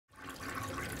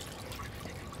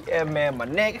Yeah, man, my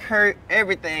neck hurt,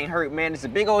 everything hurt, man. It's a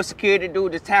big old security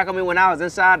dude just tackled me when I was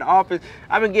inside the office.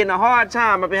 I've been getting a hard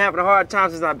time. I've been having a hard time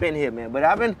since I've been here, man. But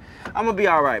I'm gonna be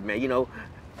all right, man. You know,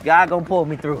 God gonna pull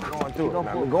me through. Going through it,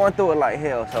 man. We're going through it like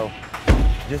hell, so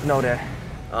just know that.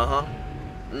 Uh-huh.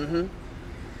 Mm-hmm.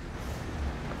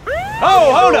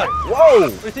 Oh, hold up!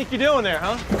 Whoa! What do you think you're doing there,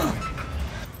 huh?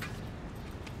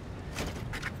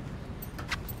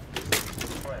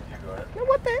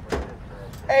 What the?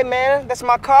 Hey, man, that's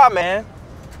my car, man.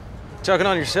 Talking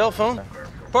on your cell phone?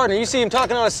 Partner, you see him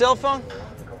talking on a cell phone?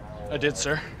 I did,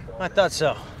 sir. I thought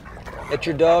so. That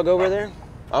your dog over there?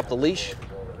 Off the leash?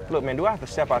 Look, man, do I have to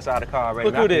step outside the car already?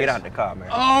 Look who it is. Get out the car, man.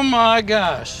 Oh my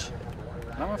gosh.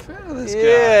 I'm a fan of this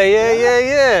guy.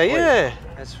 Yeah.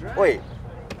 That's right. Wait,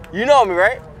 you know me,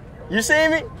 right? You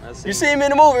seen me? You seen me in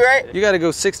the movie, right? You gotta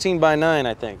go 16 by 9,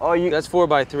 I think. Oh, That's 4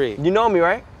 by 3. You know me,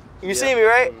 right? You see me,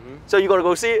 right? So you gonna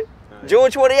go see it?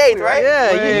 June 28th, right?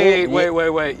 Yeah.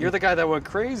 Wait. You're the guy that went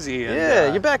crazy. And,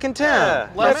 Yeah, you're back in town.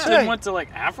 Left and went to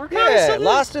like Africa or Yeah, something?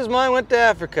 lost his mind, went to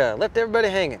Africa. Left everybody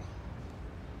hanging.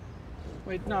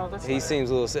 Wait, no, that's He not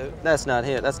seems a little... That's not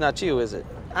him. That's not you, is it?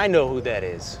 I know who that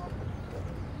is.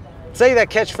 Say that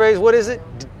catchphrase. What is it?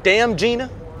 Damn Gina?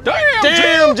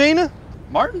 Damn Gina?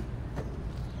 Martin?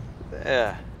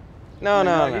 Yeah.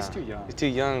 No. He's too young. He's too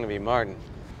young to be Martin.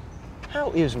 How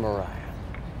is Mariah?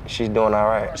 She's doing all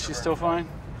right. Is she still fine?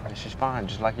 She's fine,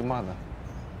 just like your mother.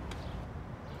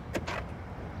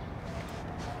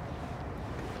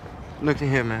 Look at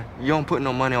here, man. You don't put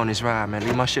no money on this ride, man.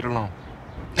 Leave my shit alone.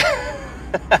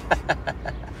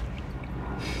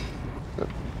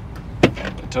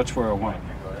 Touch where I went.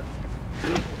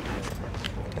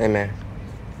 Hey, man.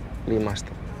 Leave my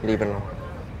stuff. Leave it alone.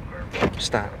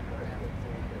 Stop.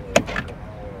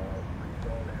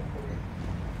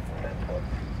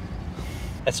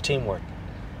 That's teamwork.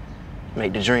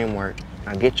 Make the dream work.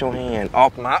 Now get your hand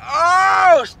off my...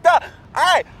 Oh, stop!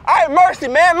 All right, mercy,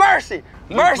 man, mercy!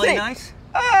 Mercy! Play nice?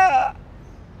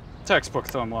 Textbook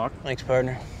thumb lock. Thanks,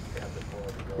 partner.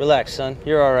 Relax, son.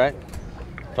 You're all right.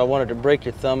 If I wanted to break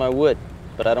your thumb, I would.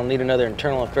 But I don't need another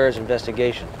internal affairs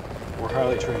investigation. We're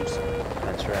highly trained, sir.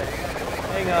 That's right.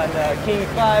 Hang on, King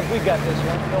 5, we got this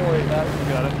one. Don't worry about it. We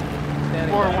got it.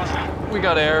 Standing by. 4-1. We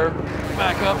got air.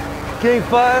 Back up. King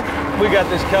 5, we got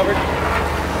this covered.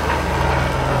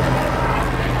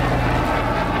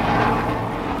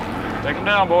 Take him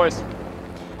down, boys.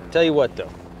 Tell you what, though.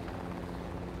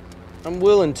 I'm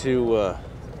willing to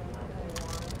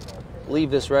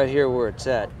leave this right here where it's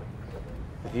at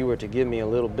if you were to give me a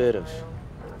little bit of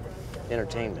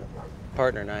entertainment.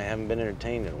 Partner and I haven't been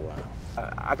entertained in a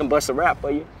while. I can bust a rap for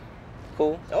you.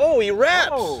 Cool. Oh, he raps!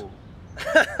 Oh.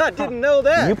 I didn't know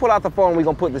that. You pull out the phone, we're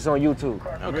gonna put this on YouTube.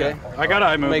 Okay. I got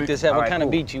iMovie. Make this happen. All What right, kind of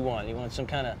cool. beat you want? You want some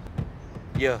kind of...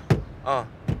 Yeah,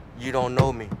 you don't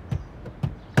know me.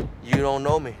 You don't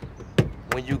know me.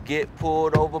 When you get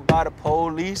pulled over by the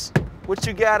police, what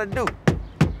you gotta do?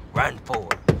 Run for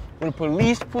it. When the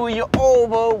police pull you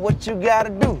over, what you gotta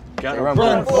do? Gotta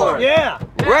run for it. Yeah!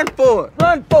 Run for it.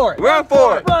 Run for it! Run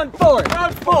for it. Run for it!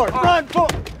 Run for it! Run for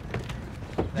it!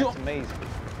 That's amazing.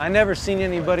 I never seen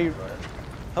anybody...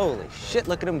 Holy shit,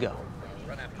 look at him go.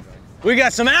 We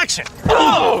got some action!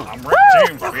 Oh! I'm Rick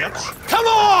James, bitch. Come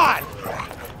on!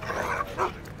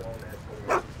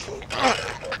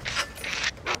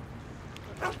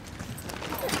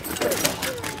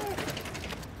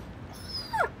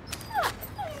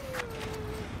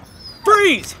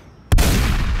 Freeze!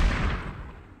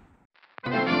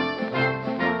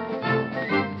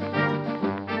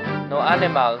 No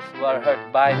animals were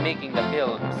hurt by making the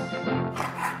films.